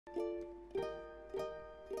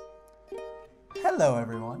Hello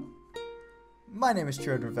everyone, my name is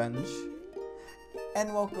TrueRedRevenge,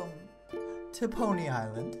 and welcome to Pony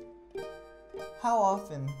Island. How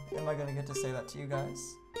often am I gonna get to say that to you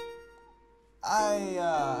guys?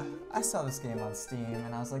 I saw this game on Steam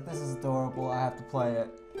and I was like, this is adorable, I have to play it.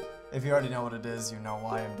 If you already know what it is, you know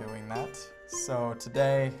why I'm doing that. So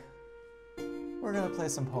today, we're gonna play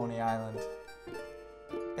some Pony Island.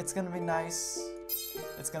 It's gonna be nice,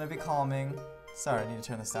 it's gonna be calming. Sorry, I need to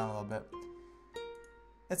turn this down a little bit.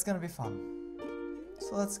 It's gonna be fun.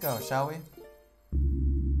 So let's go, shall we?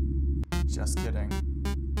 Just kidding.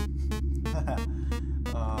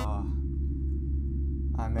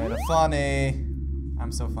 I made a funny.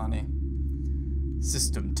 I'm so funny.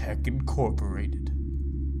 System Tech Incorporated.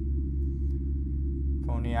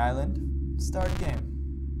 Pony Island. Start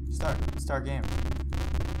game. Start game.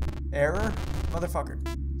 Error? Motherfucker.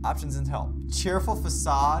 Options and help. Cheerful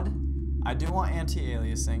facade. I do want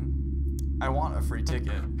anti-aliasing. I want a free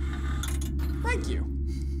ticket. Thank you.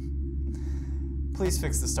 Please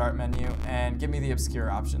fix the start menu and give me the obscure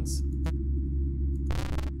options.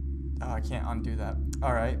 Oh, I can't undo that.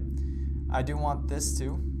 Alright. I do want this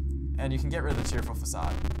too. And you can get rid of the cheerful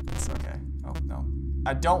facade. It's okay. Oh, no.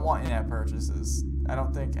 I don't want in-app purchases. I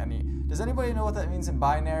don't think any... Does anybody know what that means in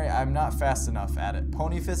binary? I'm not fast enough at it.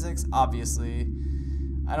 Pony physics, obviously.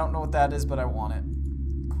 I don't know what that is, but I want it.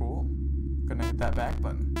 Cool. Gonna hit that back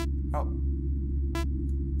button. Oh.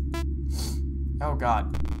 Oh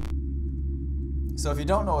god. So if you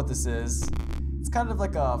don't know what this is, it's kind of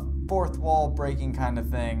like a fourth wall breaking kind of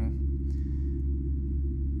thing.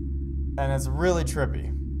 And it's really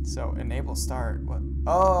trippy. So enable start. What?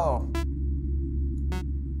 Oh.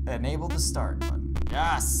 Enable the start button.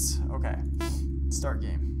 Yes. Okay. Start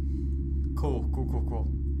game. Cool.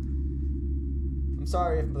 I'm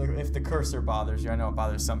sorry if the cursor bothers you. I know it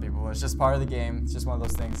bothers some people. It's just part of the game. It's just one of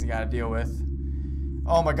those things you gotta deal with.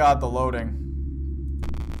 Oh my god, the loading.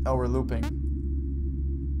 Oh, we're looping.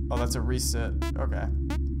 Oh, that's a reset. Okay.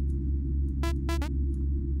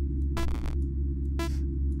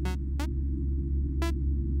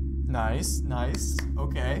 Nice.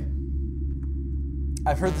 Okay.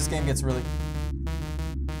 I've heard this game gets really...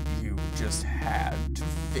 You just had to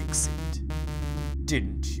fix it,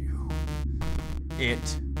 didn't you?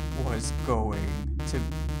 It was going to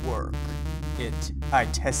work. I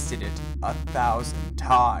tested it 1,000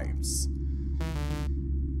 times. ...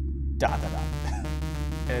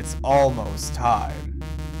 It's almost time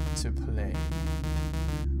to play.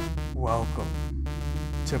 Welcome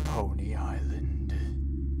to Pony Island.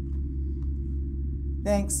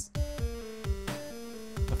 Thanks.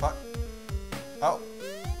 The fuck? Oh.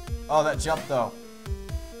 Oh, that jump though.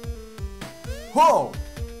 Whoa!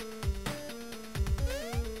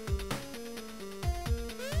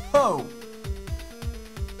 Ho!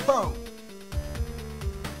 Ho!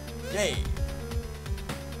 Yay!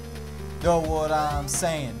 Know what I'm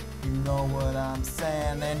saying? You know what I'm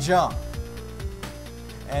saying? And jump!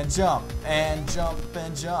 And jump! And jump!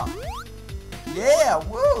 And jump! Yeah!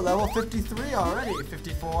 Woo! Level 53 already.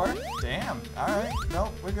 54. Damn. Alright.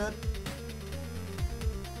 Nope. We're good.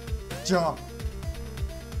 Jump!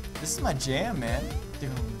 This is my jam, man.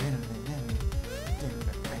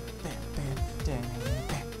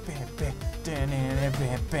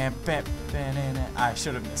 I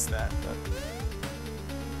should have missed that, but...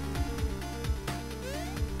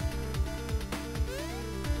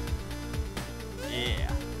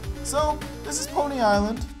 Yeah. So, this is Pony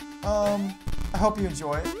Island. I hope you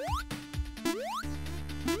enjoy it.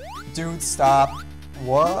 Dude, stop.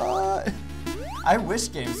 What? I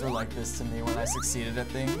wish games were like this to me when I succeeded at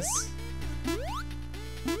things.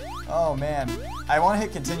 Oh man. I want to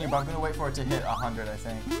hit continue, but I'm going to wait for it to hit 100, I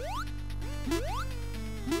think.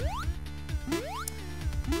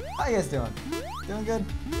 How you guys doing? Doing good?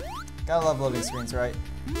 Gotta love loading screens, right?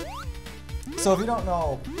 So if you don't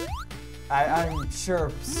know, I'm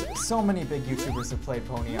sure so many big YouTubers have played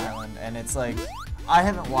Pony Island, and it's like, I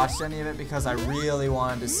haven't watched any of it because I really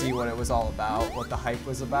wanted to see what it was all about, what the hype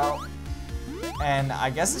was about. And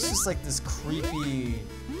I guess it's just like this creepy,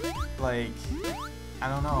 like, I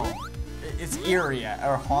don't know, it's eerie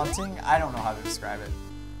or haunting, I don't know how to describe it.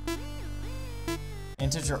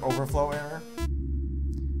 Integer overflow error.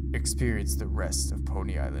 Experience the rest of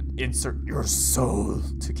Pony Island. Insert your soul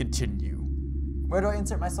to continue. Where do I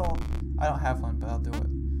insert my soul? I don't have one, but I'll do it.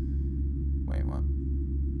 Wait, what?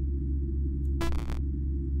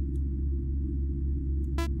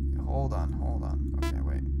 Hold on. Okay,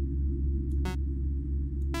 wait.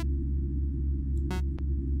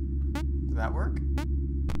 Did that work?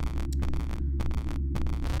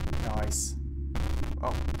 Nice.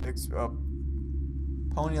 Oh,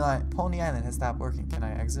 Pony Island has stopped working. Can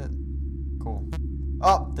I exit? Cool.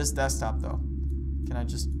 Oh, this desktop though. Can I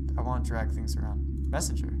just? I want to drag things around.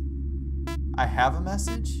 Messenger. I have a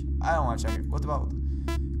message? I don't want to check it. What about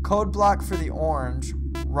code block for the orange,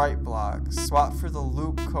 right block. Swap for the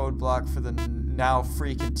loop code block for the now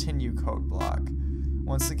free continue code block.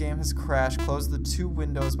 Once the game has crashed, close the 2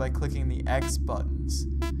 windows by clicking the X buttons.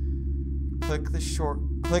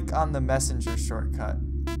 Click on the messenger shortcut.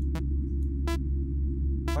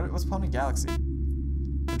 What's Pony Galaxy?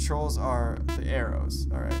 Controls are the arrows.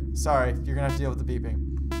 Alright. Sorry, you're gonna have to deal with the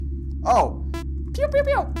beeping. Oh! Pew pew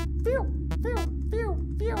pew! Pew pew pew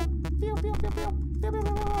pew pew pew pew pew pew pew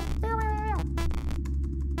pew.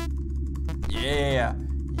 Yeah!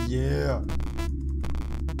 Yeah!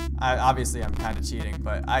 Obviously I'm kinda cheating,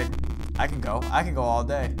 but I can go. I can go all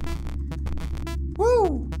day.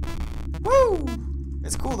 Woo! Woo!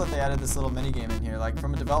 It's cool that they added this little mini game in here. Like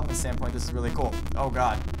from a development standpoint, this is really cool. Oh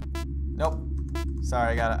god. Nope.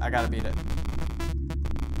 Sorry, I gotta beat it.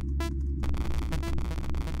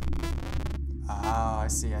 Oh, I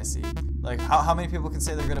see. Like how many people can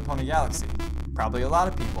say they're good at Pony Galaxy? Probably a lot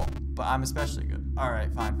of people, but I'm especially good.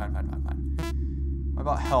 Alright, fine. What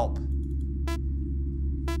about help?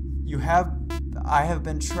 I have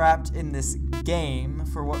been trapped in this game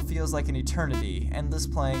for what feels like an eternity. Endless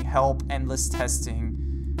playing, help, endless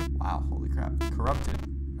testing. Wow, holy crap. Corrupted.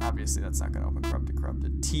 Obviously, that's not going to open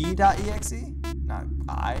corrupted. T.exe? Not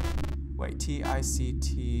I. Wait,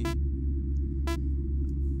 T-I-C-T.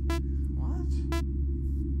 What?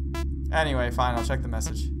 Anyway, fine, I'll check the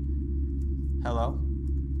message. Hello?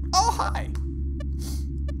 Oh, hi!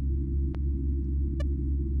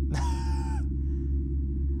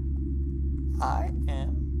 I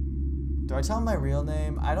am. Do I tell him my real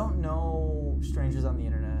name? I don't know strangers on the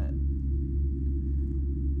internet.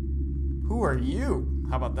 Who are you?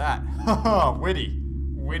 How about that?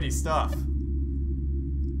 Witty stuff.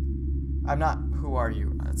 I'm not. Who are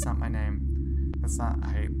you? That's not my name. That's not.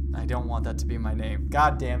 I don't want that to be my name.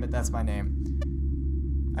 God damn it, that's my name.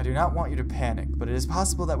 I do not want you to panic, but it is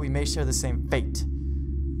possible that we may share the same fate.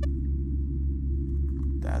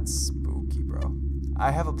 That's spooky, bro.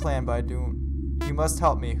 I have a plan, but you must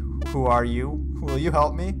help me. Who are you? Will you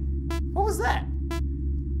help me? What was that?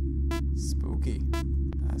 Spooky.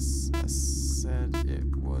 I said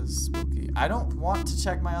it was spooky. I don't want to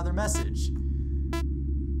check my other message.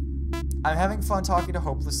 I'm having fun talking to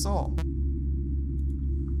Hopeless Soul.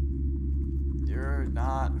 You're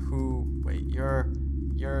not who. Wait, you're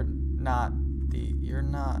not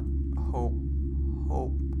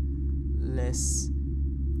hopeless.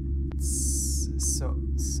 So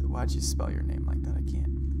why'd you spell your name like that? I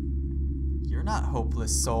can't. You're not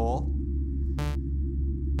Hopeless Soul.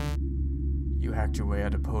 You hacked your way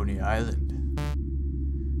out of Pony Island.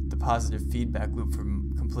 The positive feedback loop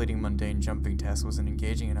from completing mundane jumping tasks wasn't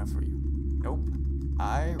engaging enough for you. Nope.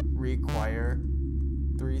 I require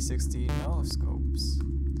 360 no scopes.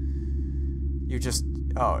 You just...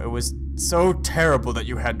 Oh, it was so terrible that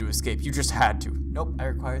you had to escape. You just had to. Nope, I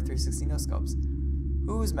require 360 no scopes.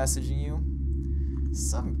 Who's messaging you?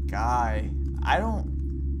 Some guy. I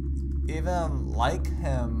don't even like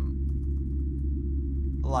him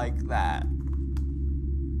like that.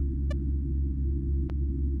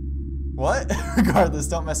 What? Regardless,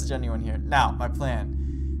 don't message anyone here. Now, my plan.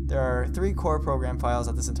 There are 3 core program files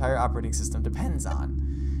that this entire operating system depends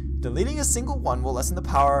on. Deleting a single one will lessen the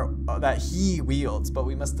power that he wields, but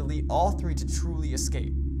we must delete all 3 to truly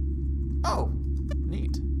escape. Oh,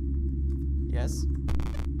 neat. Yes?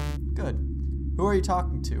 Good. Who are you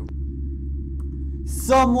talking to?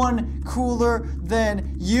 Someone cooler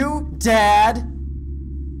than you, Dad!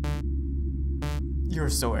 You're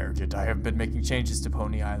so arrogant. I have been making changes to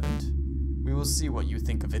Pony Island. We will see what you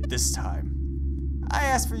think of it this time. I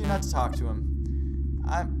asked for you not to talk to him.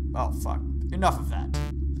 Oh, fuck. Enough of that.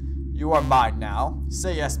 You are mine now.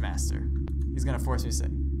 Say yes, master. He's gonna force me to say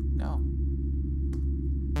no.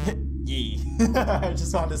 Yee. I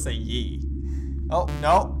just wanted to say yee. Oh,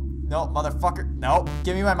 no. No, motherfucker. No.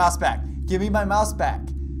 Give me my mouse back. Give me my mouse back.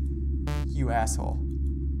 You asshole.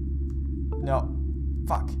 No.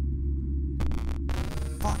 Fuck.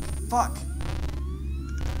 Fuck.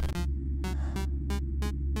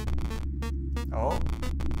 Oh.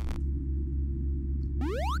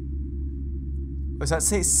 Was that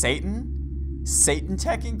say Satan? Satan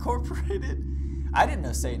Tech Incorporated? I didn't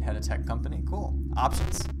know Satan had a tech company. Cool.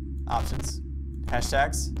 Options.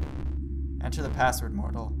 Hashtags. Enter the password,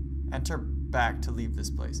 mortal. Enter back to leave this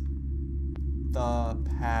place. The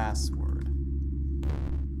password.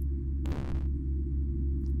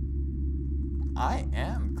 I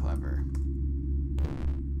am clever.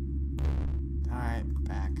 Alright,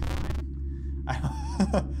 back.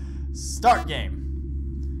 Start game.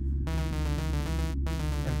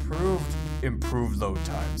 Improved load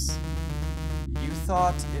times. You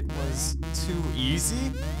thought it was too easy?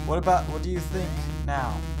 What do you think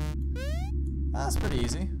now? That's pretty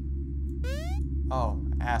easy. Oh,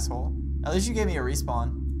 asshole. At least you gave me a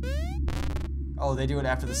respawn. Oh, they do it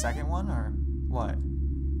after the second one, or what?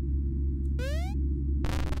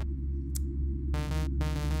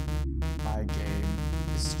 My game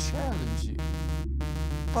is challenging,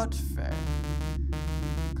 but fair.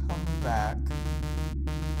 Come back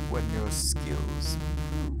when your skills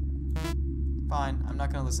improve. Fine, I'm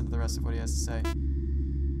not gonna listen to the rest of what he has to say.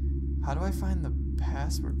 How do I find the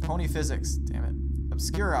password? Pony physics, damn it.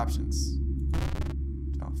 Obscure options.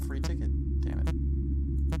 Oh, free ticket? Damn it.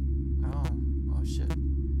 Oh shit.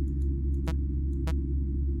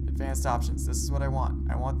 Advanced options, this is what I want.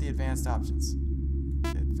 I want the advanced options.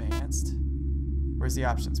 Advanced? Where's the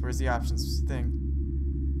options? Where's the options thing?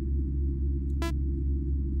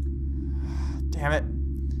 Damn it.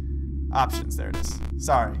 Options, there it is.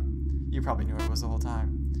 Sorry. You probably knew where it was the whole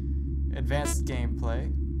time. Advanced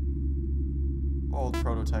gameplay. Old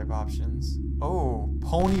prototype options. Oh,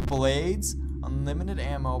 pony blades. Unlimited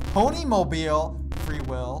ammo. Pony mobile. Free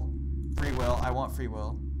will. Free will. I want free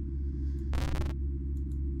will.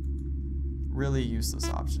 Really useless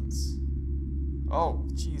options. Oh,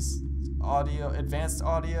 jeez. Audio. Advanced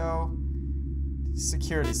audio.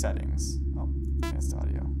 Security settings. Oh, advanced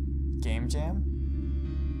audio. Game jam.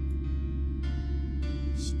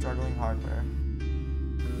 Struggling hardware.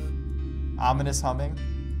 Ominous humming.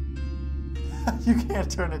 You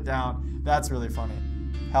can't turn it down. That's really funny.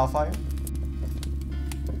 Hellfire.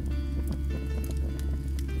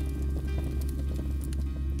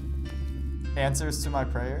 Answers to my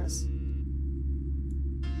prayers.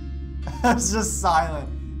 It's just silent.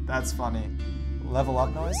 That's funny. Level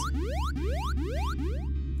up noise.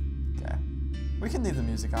 Okay. We can leave the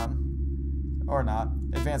music on. Or not.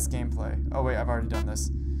 Advanced gameplay. Oh wait, I've already done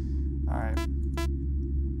this. Alright.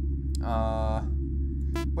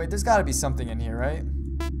 Wait, there's gotta be something in here, right?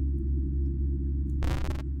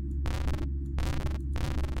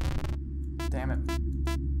 Damn it.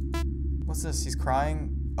 What's this? He's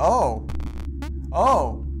crying? Oh!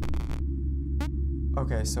 Oh!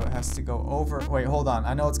 Okay, so it has to go over. Wait, hold on.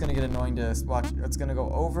 I know it's gonna get annoying to watch. It's gonna go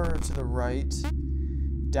over to the right.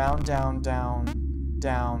 Down, down, down,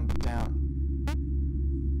 down, down.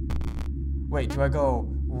 Wait, do I go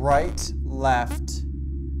right, left,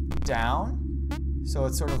 down? So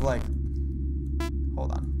it's sort of like,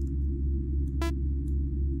 hold on.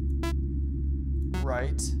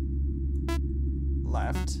 Right,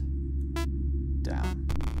 left, down.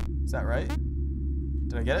 Is that right?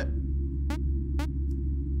 Did I get it?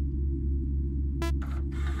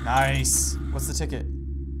 Nice. What's the ticket?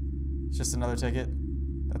 It's just another ticket.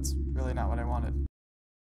 That's really not what I wanted.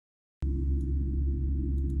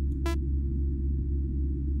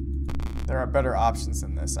 There are better options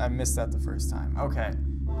than this. I missed that the first time. Okay.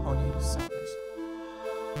 Pony salvation.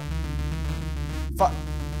 Fuck.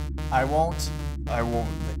 I won't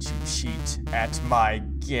let you cheat at my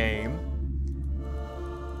game.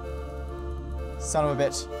 Son of a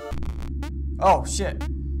bitch. Oh, shit.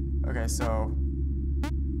 Okay, so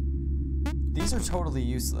these are totally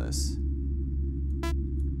useless.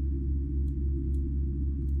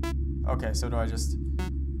 Okay, so do I just...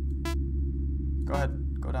 Go ahead.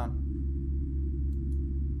 Go down.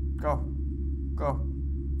 Go. Go.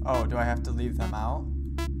 Oh, do I have to leave them out?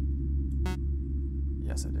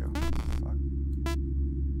 Yes, I do. Fuck.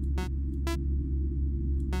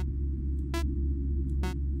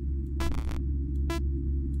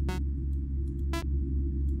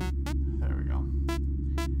 There we go.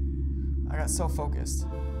 I got so focused.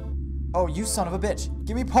 Oh, you son of a bitch.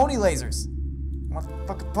 Give me pony lasers. I want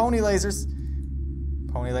fucking pony lasers.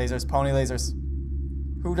 Pony lasers, pony lasers.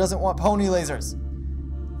 Who doesn't want pony lasers?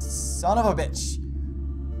 Son of a bitch.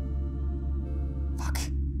 Fuck.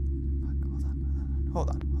 Fuck, hold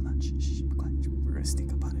on. Shh. We're gonna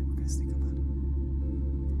sneak up on it.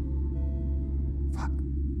 Fuck.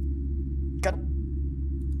 Got him.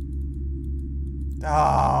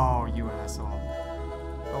 Oh, you asshole.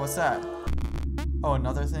 Oh, what's that? Oh,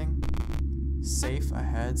 another thing? Safe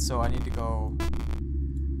ahead, so I need to go...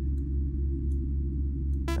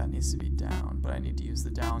 That needs to be down, but I need to use the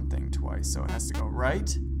down thing twice, so it has to go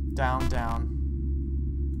right, down, down.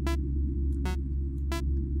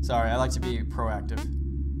 Sorry, I like to be proactive.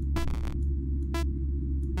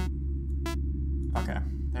 Okay,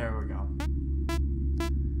 there we go.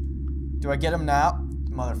 Do I get him now?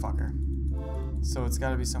 Motherfucker. So it's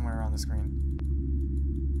gotta be somewhere around the screen.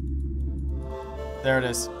 There it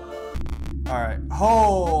is. Alright.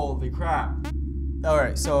 Holy crap.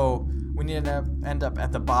 Alright, so we need to end up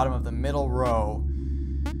at the bottom of the middle row.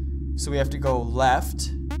 So we have to go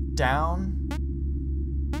left, down.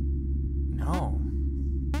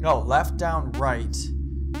 No, left, down, right.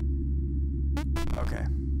 Okay.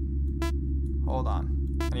 Hold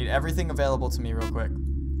on. I need everything available to me real quick,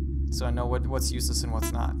 so I know what's useless and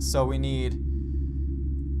what's not. So we need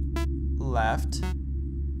left,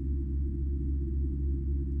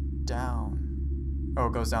 down. Oh,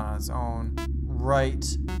 it goes down on its own. Right.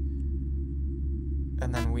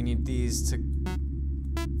 And then we need these to...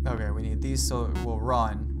 Okay, we need these so it will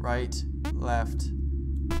run. Right, left.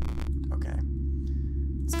 Okay.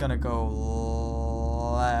 It's gonna go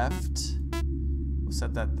left. We'll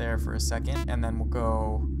set that there for a second, and then we'll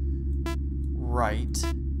go right.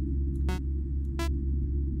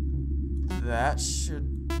 That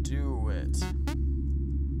should do it.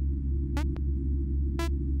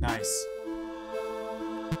 Nice.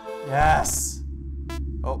 Yes.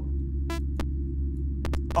 Oh.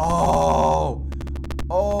 Oh.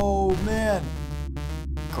 Oh, man.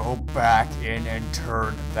 Go back in and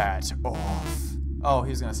turn that off. Oh, he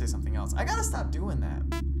was gonna say something else. I gotta stop doing that.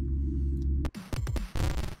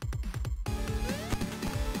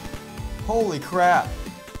 Holy crap.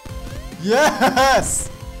 Yes!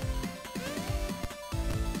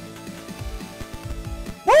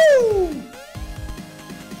 Woo!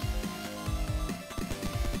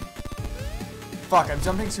 Fuck, I'm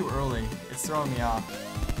jumping too early. It's throwing me off.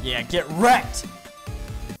 Yeah, get wrecked!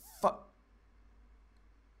 Fuck.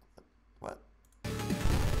 What?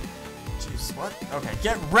 Jeez, what? Okay,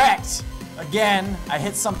 get wrecked! Again, I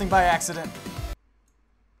hit something by accident.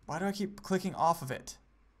 Why do I keep clicking off of it?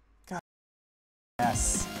 God.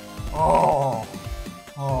 Yes. Oh.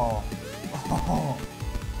 Oh. Oh.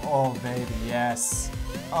 Oh, baby, yes.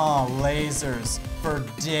 Oh, lasers for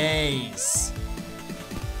days.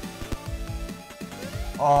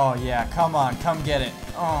 Oh, yeah, come on, come get it.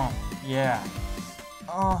 Oh, yeah.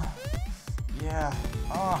 Oh, yeah.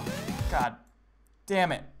 Oh, God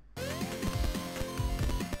damn it.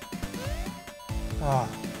 Oh.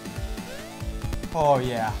 Oh,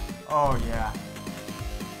 yeah. Oh, yeah.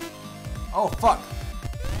 Oh, fuck.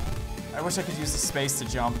 I wish I could use the space to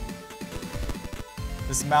jump.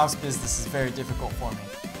 This mouse business is very difficult for me.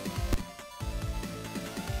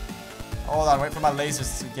 Hold on, wait for my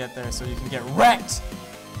lasers to get there so you can get wrecked,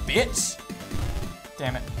 bitch!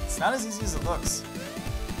 Damn it. It's not as easy as it looks.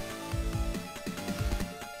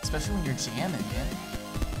 Especially when you're jamming, man.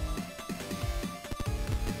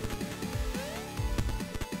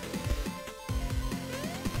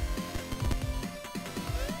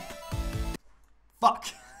 Fuck!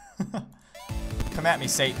 Come at me,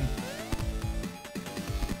 Satan.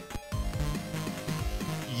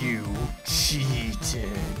 You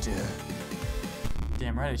cheated.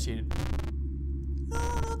 Damn right I cheated. No,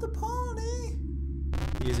 not the pony.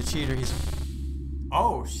 He is a cheater. He's...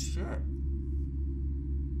 Oh, shit.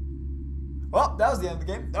 Well, that was the end of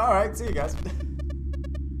the game. Alright, see you guys.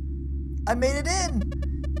 I made it in.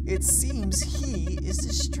 It seems he is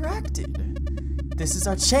distracted. This is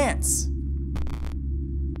our chance.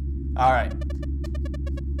 Alright.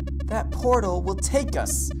 That portal will take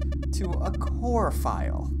us to a core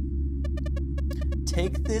file.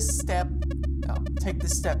 Take this step. Oh, take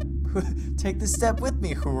this step. Take this step with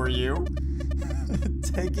me. Who are you?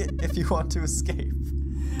 Take it if you want to escape.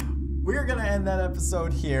 We're gonna end that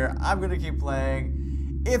episode here. I'm gonna keep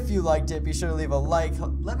playing. If you liked it, be sure to leave a like.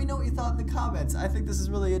 Let me know what you thought in the comments. I think this is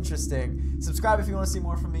really interesting. Subscribe if you want to see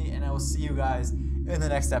more from me, and I will see you guys in the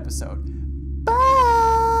next episode. Bye,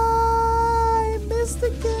 Mr.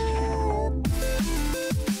 Game.